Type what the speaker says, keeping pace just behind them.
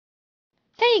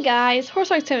Hey guys,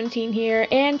 Horsewife17 here,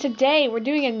 and today we're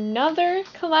doing another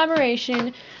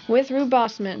collaboration with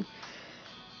Bossman.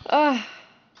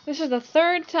 This is the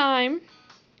third time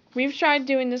we've tried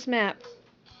doing this map,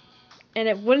 and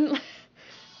it wouldn't.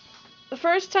 The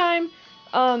first time,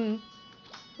 Bossman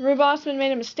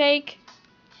made a mistake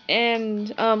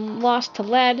and lost to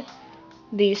lead.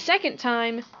 The second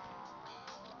time,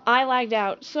 I lagged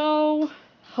out. So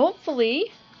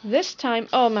hopefully this time.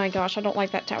 Oh my gosh, I don't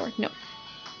like that tower. No.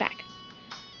 Back.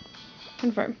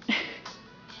 Confirm.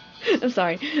 I'm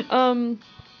sorry.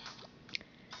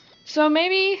 So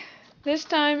maybe this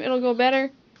time it'll go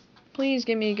better. Please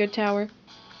give me a good tower.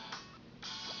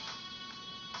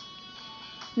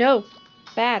 No.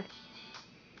 Bad.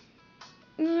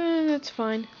 That's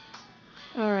fine.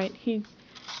 Alright, he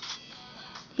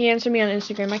answered me on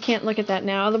Instagram. I can't look at that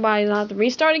now, otherwise I'll have to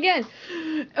restart again.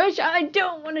 Which I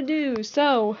don't want to do.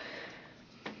 So,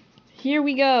 here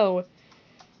we go.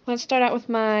 Let's start out with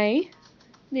my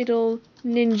little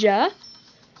ninja,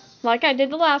 like I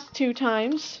did the last two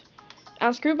times.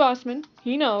 Ask Bossman,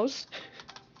 he knows.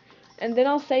 And then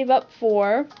I'll save up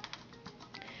for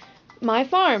my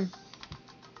farm.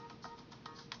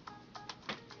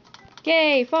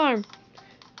 Yay, farm.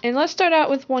 And let's start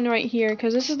out with one right here,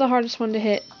 because this is the hardest one to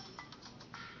hit.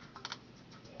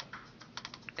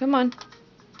 Come on.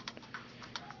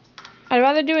 I'd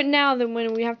rather do it now than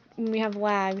when we have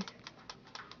lag.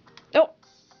 Oh,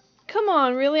 come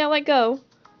on, really? I let go.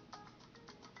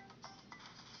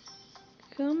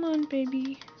 Come on,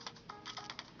 baby.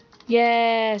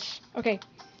 Yes. Okay.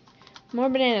 More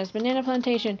bananas. Banana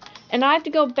plantation. And I have to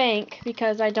go bank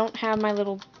because I don't have my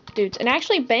little dudes. And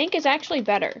actually, bank is actually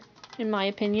better, in my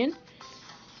opinion.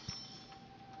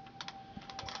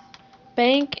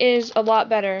 Bank is a lot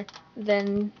better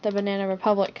than the Banana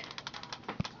Republic.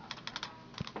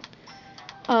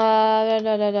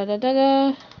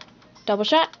 Double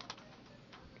shot.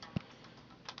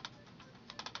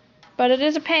 But it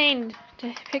is a pain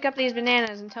to pick up these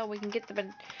bananas until we can get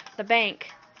the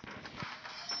bank.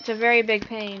 It's a very big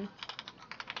pain.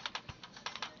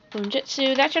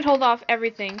 Boomjitsu, that should hold off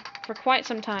everything for quite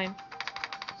some time.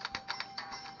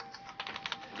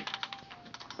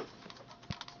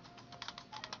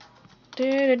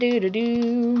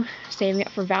 Do. Saving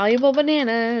up for valuable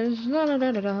bananas.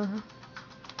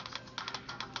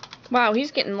 Wow,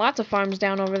 he's getting lots of farms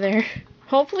down over there.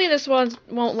 Hopefully this one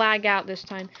won't lag out this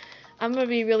time. I'm gonna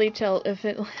be really tilt if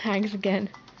it lags again.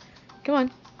 Come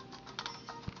on.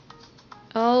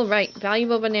 Alright,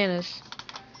 valuable bananas.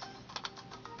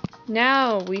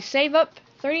 Now we save up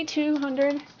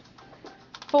 3,200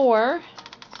 for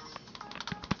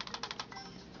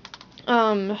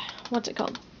what's it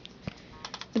called?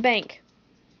 The bank.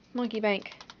 Monkey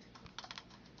bank.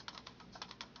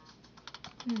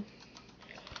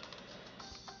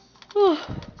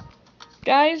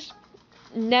 Guys,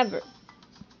 never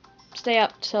stay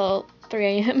up till 3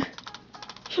 a.m.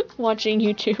 watching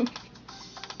YouTube.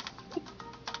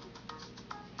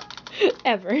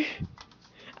 Ever.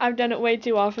 I've done it way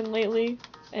too often lately,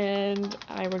 and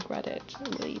I regret it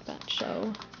really much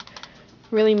so.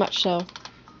 Really much so.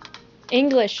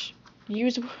 English.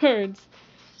 Use words.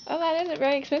 Oh, that isn't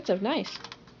very expensive. Nice.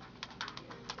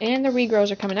 And the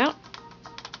regrows are coming out.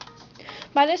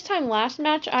 By this time last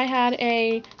match, I had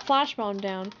a flash bomb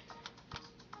down.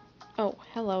 Oh,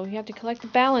 hello. You have to collect the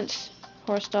balance,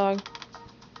 horse dog.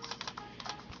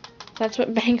 That's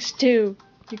what banks do.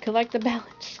 You collect the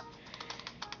balance.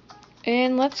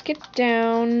 And let's get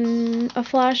down a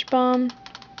flash bomb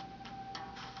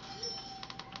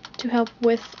to help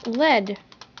with lead.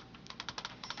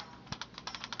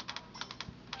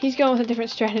 He's going with a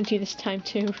different strategy this time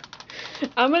too.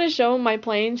 I'm going to show him my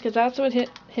planes because that's what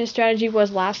his strategy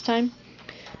was last time.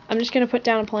 I'm just going to put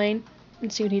down a plane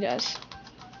and see what he does.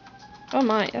 Oh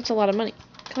my, that's a lot of money.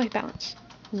 Collect balance.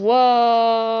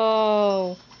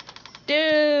 Whoa!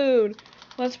 Dude!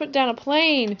 Let's put down a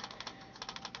plane.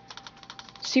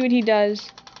 See what he does.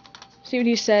 See what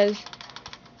he says.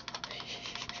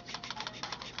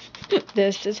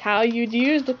 This is how you'd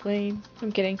use the plane.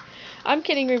 I'm kidding. I'm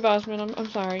kidding, Bossman. I'm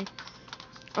sorry.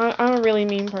 I'm a really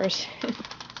mean person.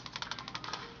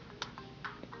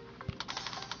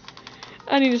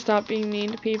 I need to stop being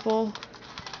mean to people.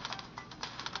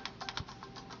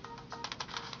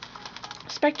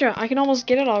 Spectra. I can almost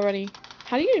get it already.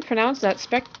 How do you pronounce that?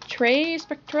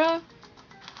 Spectra?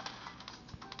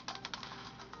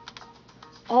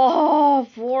 Oh,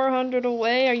 400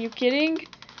 away. Are you kidding?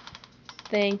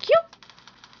 Thank you.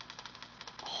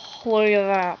 Oh, look at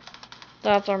that.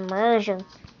 That's amazing.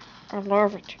 I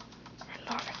love it. I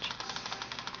love it.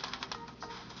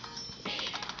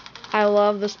 I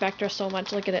love the Spectra so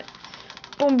much. Look at it.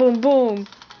 Boom, boom, boom,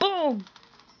 boom.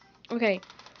 Okay,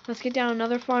 let's get down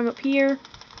another farm up here.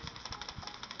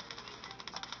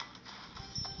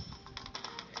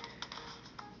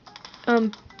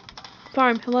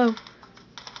 Farm, hello.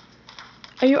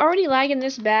 Are you already lagging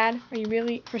this bad? Are you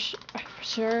really, for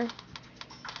sure?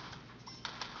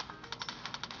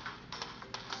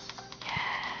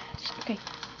 Yes, okay.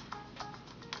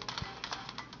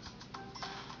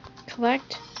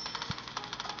 Collect.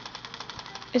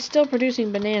 It's still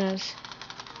producing bananas.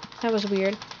 That was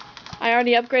weird. I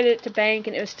already upgraded it to bank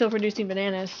and it was still producing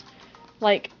bananas.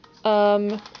 Like,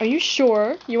 are you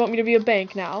sure you want me to be a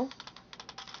bank now?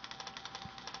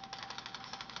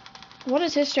 What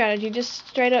is his strategy? Just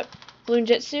straight up balloon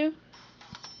jitsu?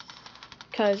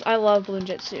 Cause I love balloon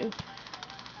jitsu.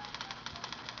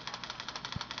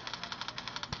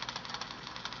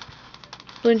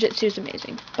 Balloon jitsu is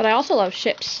amazing. But I also love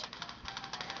ships.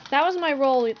 That was my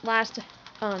role last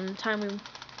time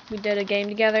we did a game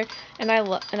together, and I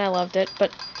loved it.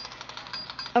 But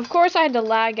of course I had to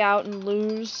lag out and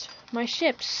lose my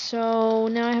ships, so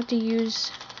now I have to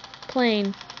use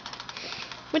plane,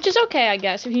 which is okay, I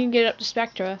guess, if you can get it up to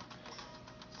Spectra.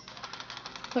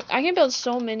 Look, I can build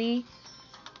so many.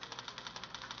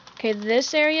 Okay,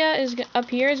 this area is up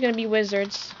here is gonna be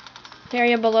wizards. The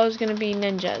area below is gonna be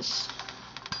ninjas.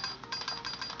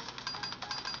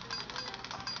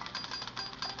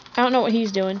 I don't know what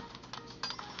he's doing.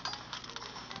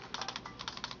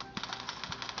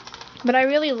 But I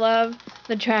really love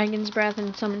the Dragon's Breath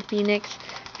and Summon Phoenix.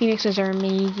 Phoenixes are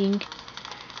amazing.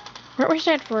 What was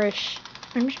that for us?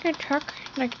 I'm just gonna talk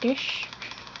like this.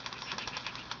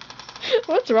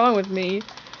 What's wrong with me?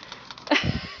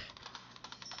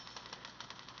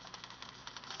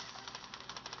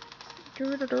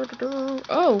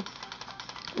 Oh.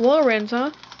 Warrens,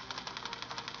 huh?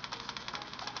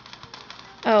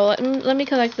 Oh, let me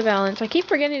collect the balance. I keep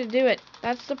forgetting to do it.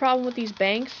 That's the problem with these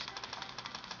banks.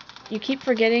 You keep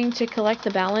forgetting to collect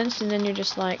the balance, and then you're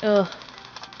just like, ugh.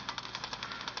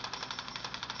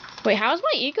 Wait, how is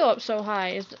my eco up so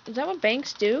high? Is that what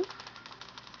banks do?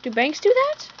 Do banks do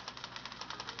that?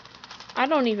 I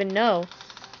don't even know.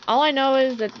 All I know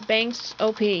is that banks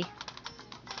OP.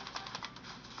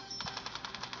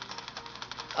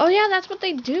 Oh yeah, that's what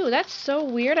they do. That's so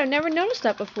weird. I've never noticed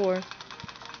that before.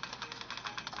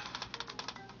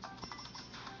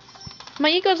 My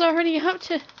eco's already up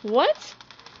to... What?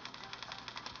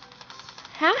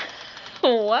 How?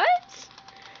 What?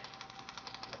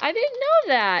 I didn't know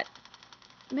that.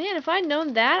 Man, if I'd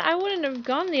known that, I wouldn't have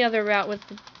gone the other route with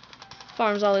the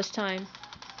farms all this time.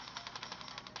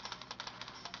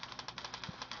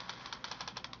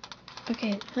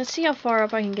 Okay, let's see how far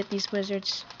up I can get these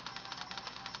wizards.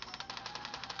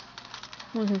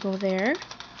 One can go there.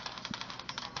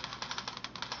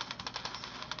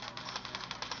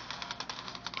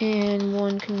 And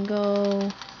one can go...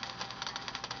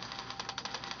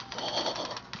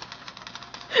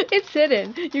 It's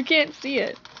hidden. You can't see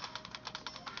it.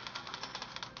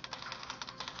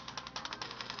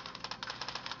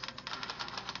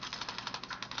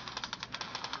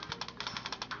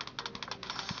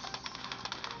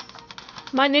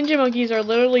 My ninja monkeys are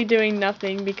literally doing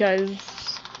nothing because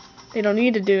they don't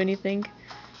need to do anything.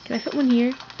 Can I put one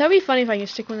here? That would be funny if I could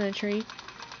stick one in a tree.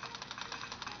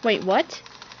 Wait, what?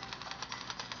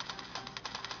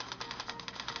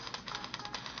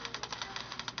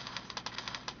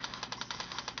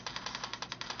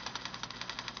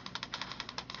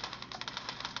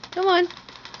 Come on.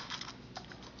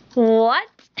 What?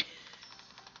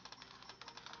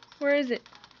 Where is it?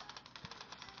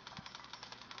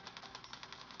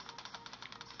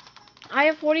 I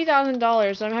have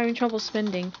 $40,000. I'm having trouble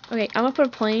spending. Okay, I'm gonna put a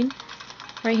plane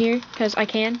right here because I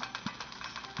can.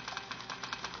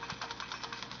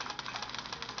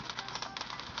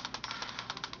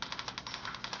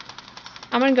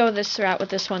 I'm gonna go this route with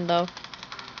this one though.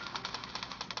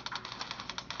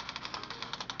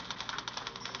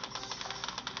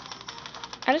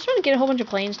 I just want to get a whole bunch of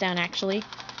planes down actually.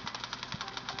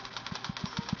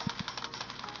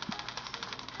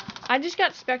 I just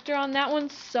got Spectre on that one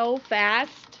so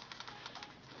fast.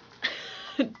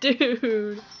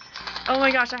 Dude. Oh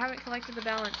my gosh, I haven't collected the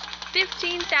balance.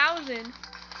 15,000.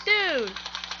 Dude.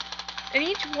 And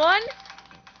each one?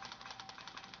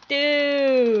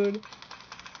 Dude.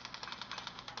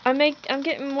 I'm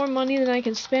getting more money than I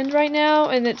can spend right now,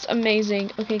 and it's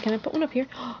amazing. Okay, can I put one up here?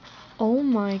 Oh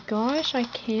my gosh, I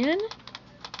can?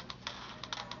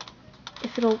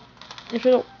 If it'll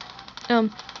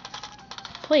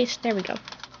place, there we go.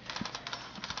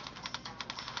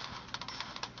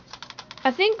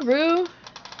 I think Rue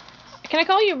Can I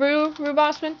call you Rue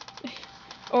Bossman?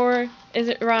 Or is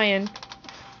it Ryan?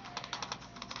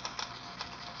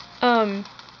 I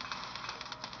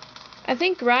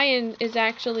think Ryan is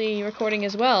actually recording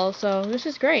as well, so this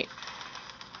is great.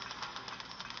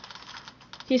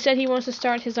 He said he wants to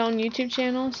start his own YouTube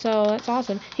channel, so that's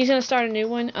awesome. He's gonna start a new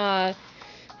one. I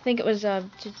think it was I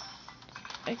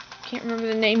can't remember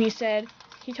the name he said.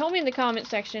 He told me in the comment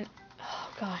section. Oh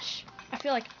gosh, I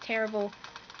feel like a terrible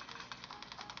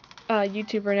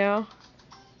YouTuber now.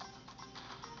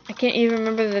 I can't even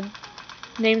remember the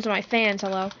names of my fans.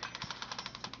 Hello,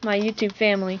 my YouTube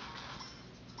family.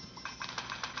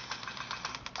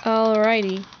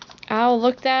 Alrighty, I'll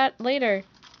look that later.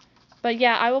 But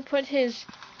yeah, I will put his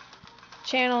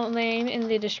channel name in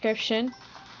the description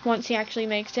once he actually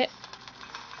makes it.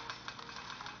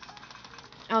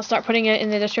 I'll start putting it in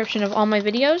the description of all my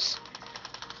videos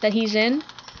that he's in.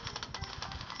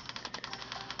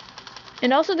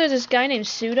 And also there's this guy named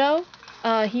Pseudo.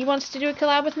 He wants to do a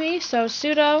collab with me, so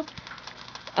Pseudo,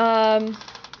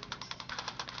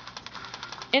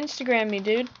 Instagram me,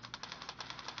 dude.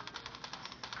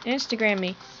 Instagram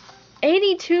me.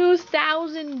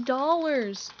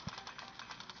 $82,000!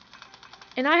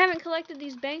 And I haven't collected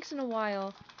these banks in a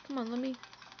while. Come on, let me...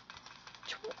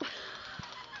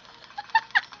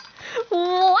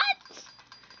 What?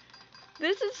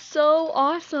 This is so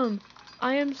awesome.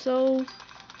 I am so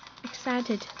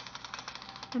excited.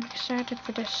 I'm excited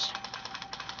for this.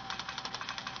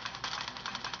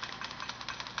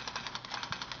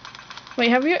 Wait,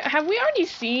 have we already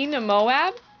seen a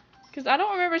Moab? Because I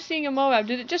don't remember seeing a Moab.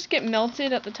 Did it just get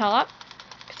melted at the top?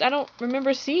 Because I don't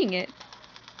remember seeing it.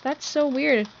 That's so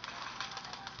weird.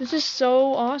 This is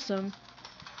so awesome.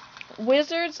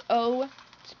 Wizards OP.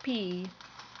 Man,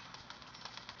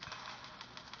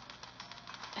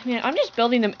 I'm just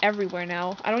building them everywhere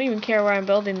now. I don't even care where I'm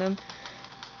building them.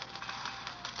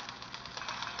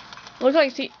 Looks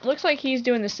like he's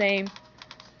doing the same.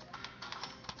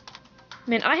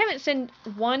 Man, I haven't sent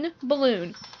one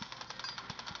balloon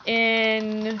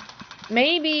in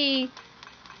maybe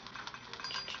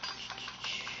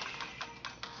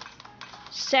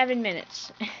 7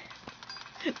 minutes.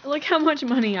 Look how much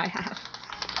money I have.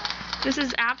 This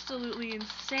is absolutely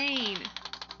insane.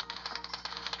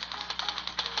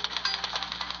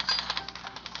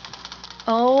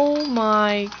 Oh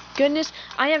my goodness.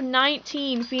 I have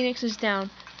 19 phoenixes down.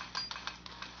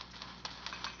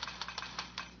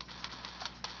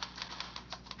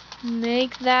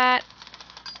 Make that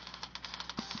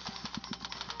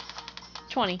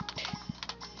 20.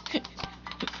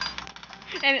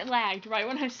 And it lagged right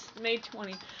when I made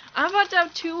 20. I'm about to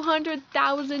have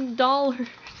 $200,000.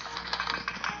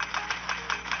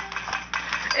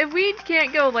 If we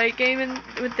can't go late gaming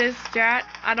with this strat,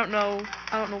 I don't know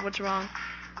what's wrong.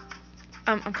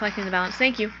 I'm collecting the balance.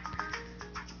 Thank you.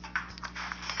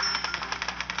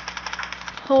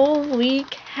 Holy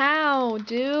cow,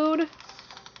 dude.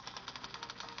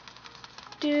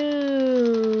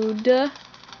 Dude.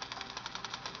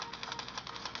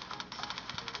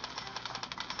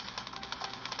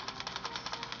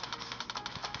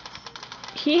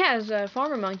 He has a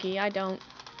farmer monkey. I don't.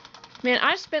 Man,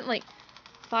 I spent like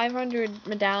 500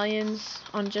 medallions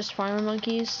on just farmer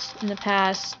monkeys in the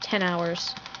past 10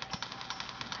 hours.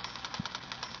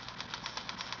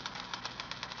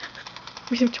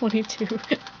 We have 22.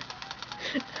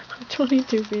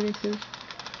 22 phoenixes.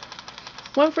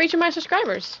 One for each of my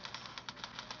subscribers.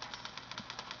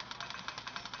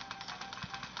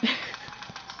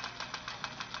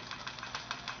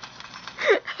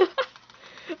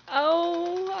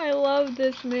 Oh, I love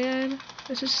this, man.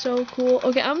 This is so cool.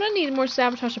 Okay, I'm gonna need more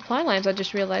sabotage supply lines, I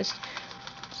just realized.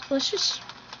 So let's just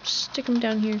stick them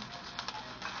down here.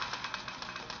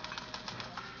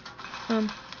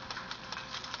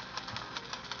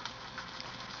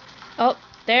 Oh,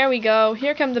 there we go.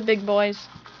 Here come the big boys.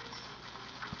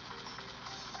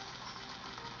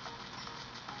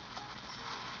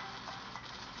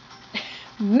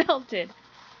 Melted.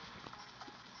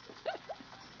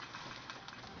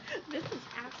 This is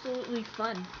absolutely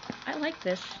fun. I like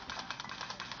this.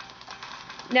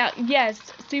 Now, yes,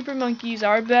 super monkeys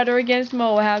are better against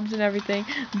Moabs and everything,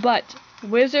 but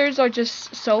wizards are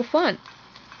just so fun.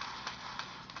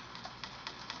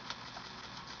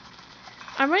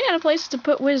 I'm running out of places to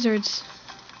put wizards.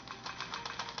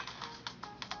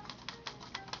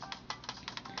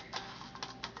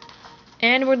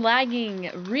 And we're lagging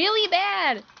really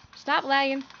bad. Stop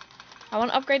lagging. I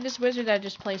want to upgrade this wizard that I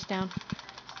just placed down.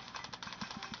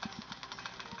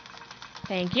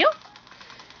 Thank you.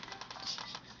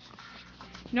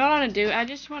 You know what I'm gonna do? I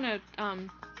just want to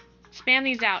spam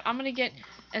these out. I'm gonna get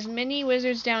as many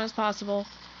wizards down as possible.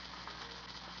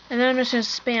 And then I'm just gonna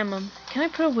spam them. Can I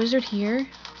put a wizard here?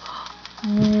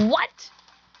 What?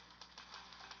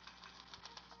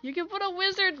 You can put a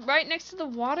wizard right next to the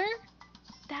water?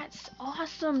 That's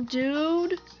awesome,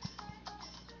 dude.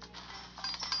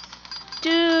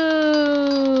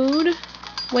 Dude.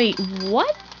 Wait,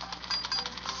 what?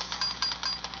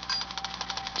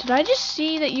 Did I just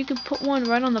see that you could put one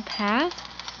right on the path?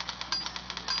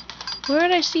 Where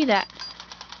did I see that?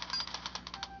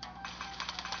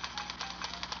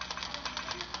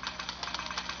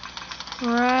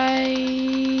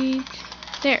 Right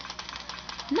there.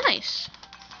 Nice.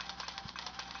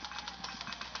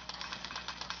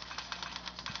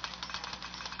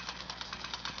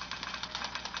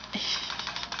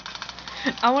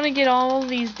 I want to get all of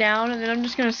these down, and then I'm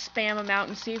just going to spam them out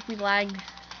and see if we lag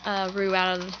Rue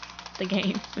out of the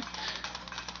game.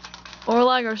 Or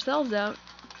lag ourselves out.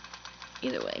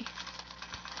 Either way.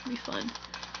 It'll be fun.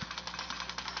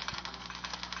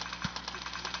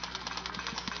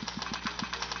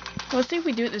 Let's see if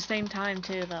we do it at the same time,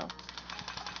 too, though.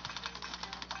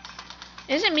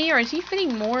 Is it me, or is he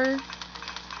fitting more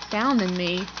down than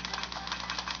me?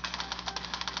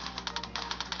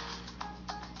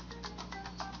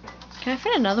 Can I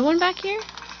fit another one back here?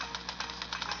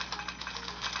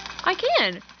 I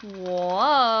can!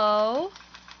 Whoa!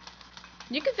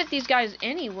 You can fit these guys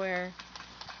anywhere.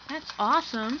 That's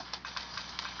awesome.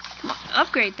 Come on,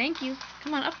 upgrade, thank you.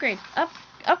 Come on, upgrade.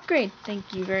 Upgrade.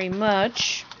 Thank you very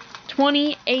much.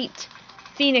 28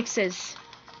 phoenixes.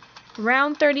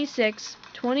 Round 36.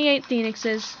 28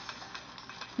 phoenixes.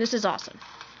 This is awesome.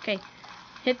 Okay.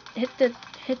 Hit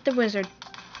the wizard.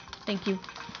 Thank you.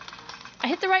 I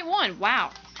hit the right one.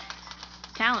 Wow.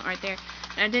 Talent right there.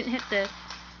 And I didn't hit the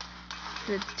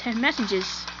 10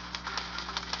 messages.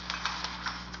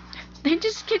 They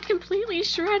just get completely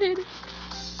shredded.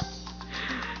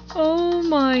 Oh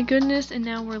my goodness, and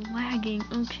now we're lagging.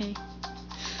 Okay.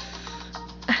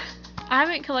 I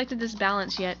haven't collected this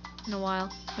balance yet in a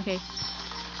while. Okay.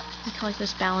 Let me collect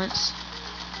this balance.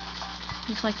 Let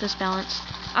me collect this balance.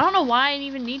 I don't know why I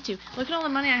even need to. Look at all the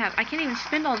money I have. I can't even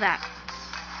spend all that.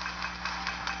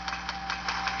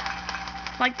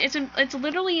 Like, it's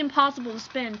literally impossible to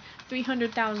spend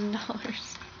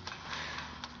 $300,000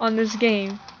 on this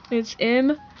game. It's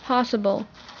impossible.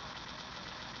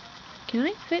 Can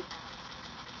I fit?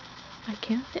 I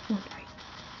can't fit one right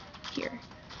here.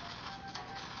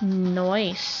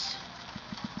 Nice.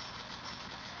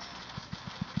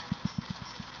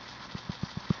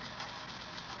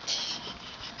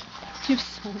 You have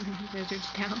so many wizards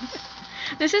down.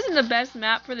 This isn't the best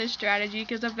map for this strategy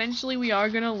because eventually we are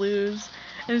gonna lose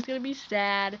and it's gonna be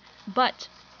sad. But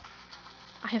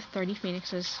I have 30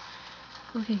 phoenixes.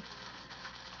 Okay.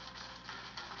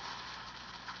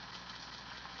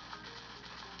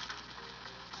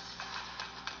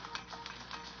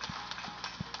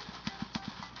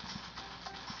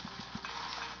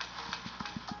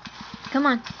 Come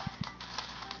on.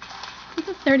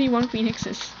 31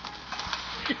 phoenixes.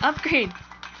 Upgrade.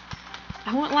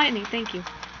 I want lightning, thank you.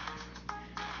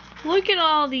 Look at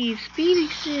all these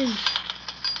phoenixes.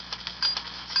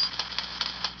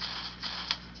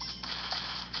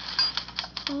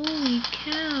 Holy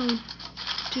cow,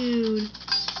 dude.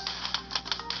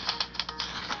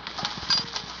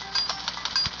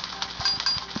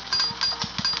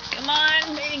 Come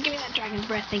on, baby, give me that dragon's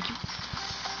breath, thank you.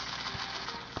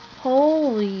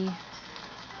 Holy.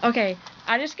 Okay,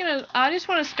 I just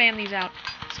want to spam these out.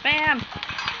 Spam!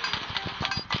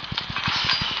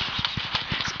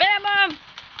 Spam them!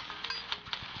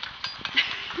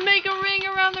 Make a ring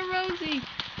around the rosy.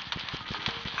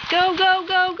 Go, go,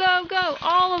 go, go, go.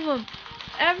 All of them.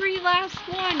 Every last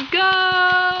one.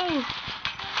 Go!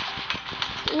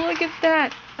 Look at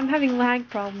that. I'm having lag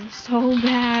problems so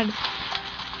bad.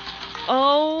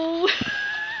 Oh.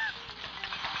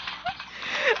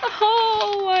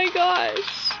 Oh my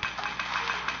gosh.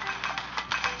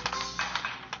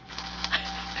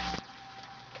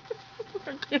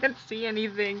 I can't see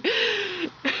anything.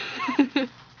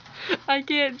 I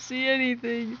can't see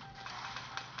anything.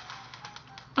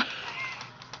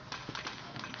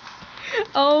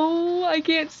 Oh, I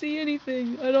can't see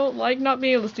anything. I don't like not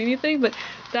being able to see anything, but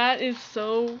that is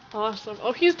so awesome.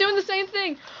 Oh, he's doing the same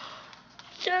thing.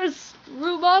 Yes,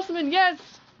 Rube Osman, yes,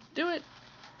 do it.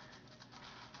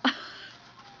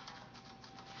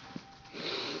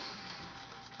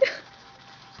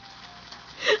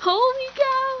 Holy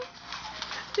cow!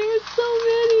 There's so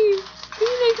many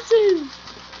phoenixes.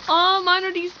 Aw, mine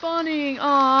are despawning.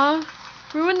 Aw,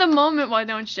 ruin the moment, why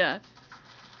don't ya?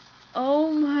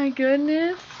 Oh my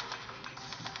goodness.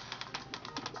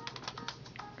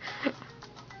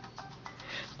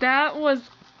 That was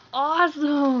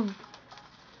awesome.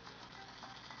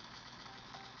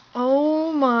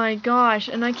 Oh my gosh.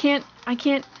 And I can't.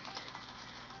 Can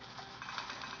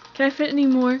I fit any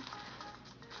more?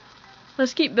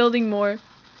 Let's keep building more.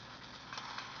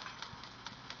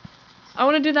 I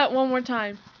want to do that one more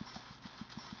time.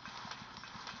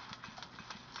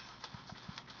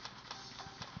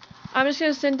 I'm just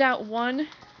going to send out one,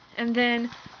 and then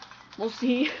we'll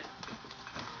see.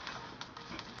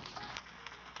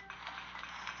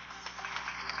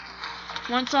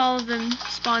 Once all of them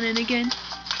spawn in again.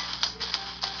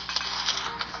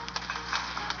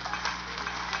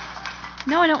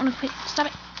 No, I don't want to play. Stop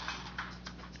it.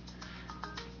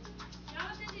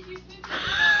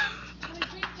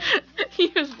 He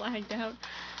was lagged out.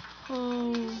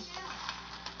 Oh.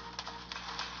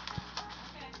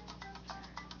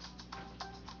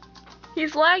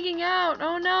 He's lagging out.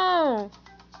 Oh no.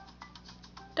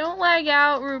 Don't lag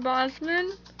out, Rube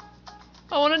Osman.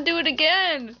 I want to do it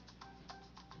again.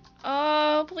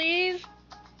 Oh, please.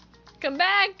 Come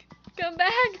back. Come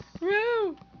back.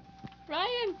 Rube.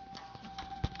 Ryan.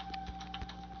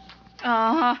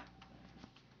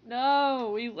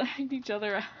 No, we lagged each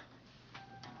other out.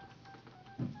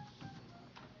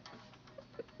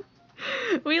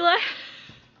 We lagged.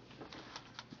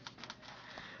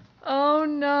 Oh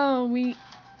no, we.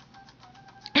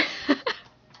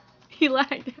 He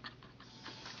lagged.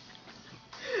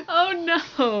 Oh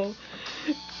no.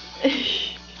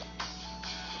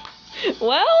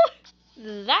 Well,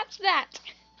 that's that.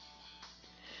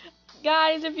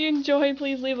 Guys, if you enjoyed,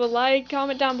 please leave a like,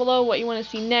 comment down below what you want to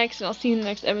see next, and I'll see you in the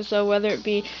next episode, whether it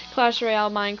be Clash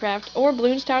Royale, Minecraft, or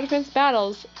Bloons Tower Defense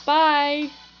Battles. Bye!